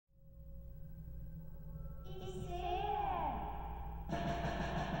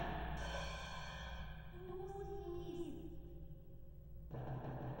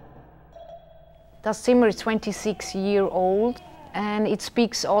Das Zimmer is 26 years old, and it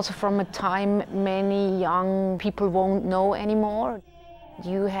speaks also from a time many young people won't know anymore.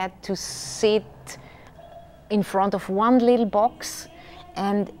 You had to sit in front of one little box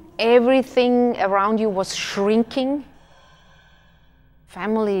and everything around you was shrinking.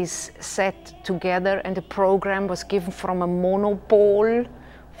 Families sat together and the program was given from a monopole,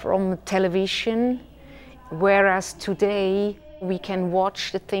 from television, whereas today we can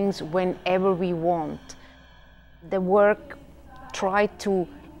watch the things whenever we want. The work tried to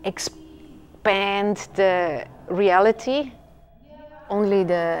expand the reality. Only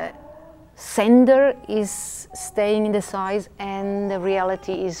the sender is staying in the size and the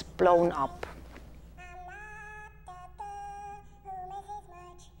reality is blown up.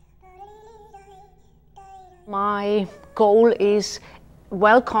 My goal is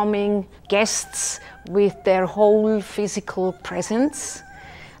welcoming guests with their whole physical presence.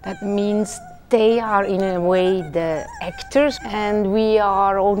 That means they are in a way the actors and we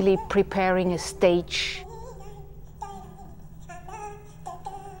are only preparing a stage.